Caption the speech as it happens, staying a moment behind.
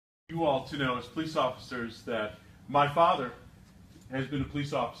You all to know as police officers that my father has been a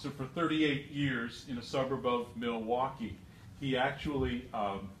police officer for 38 years in a suburb of Milwaukee. He actually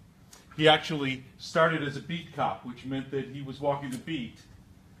started as a beat cop, which meant that he was walking the beat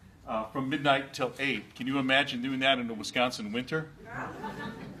from midnight till 8. Can you imagine doing that in the Wisconsin winter?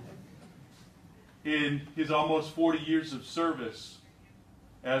 In his almost 40 years of service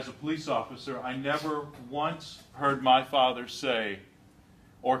as a police officer, I never once heard my father say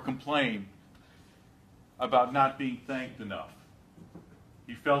or complain about not being thanked enough.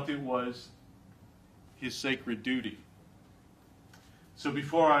 He felt it was his sacred duty. So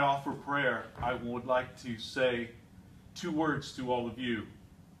before I offer prayer, I would like to say 2 words to all of you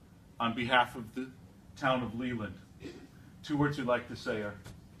on behalf of the town of Leland. 2 words we'd like to say are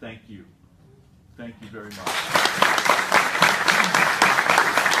thank you. Thank you very much.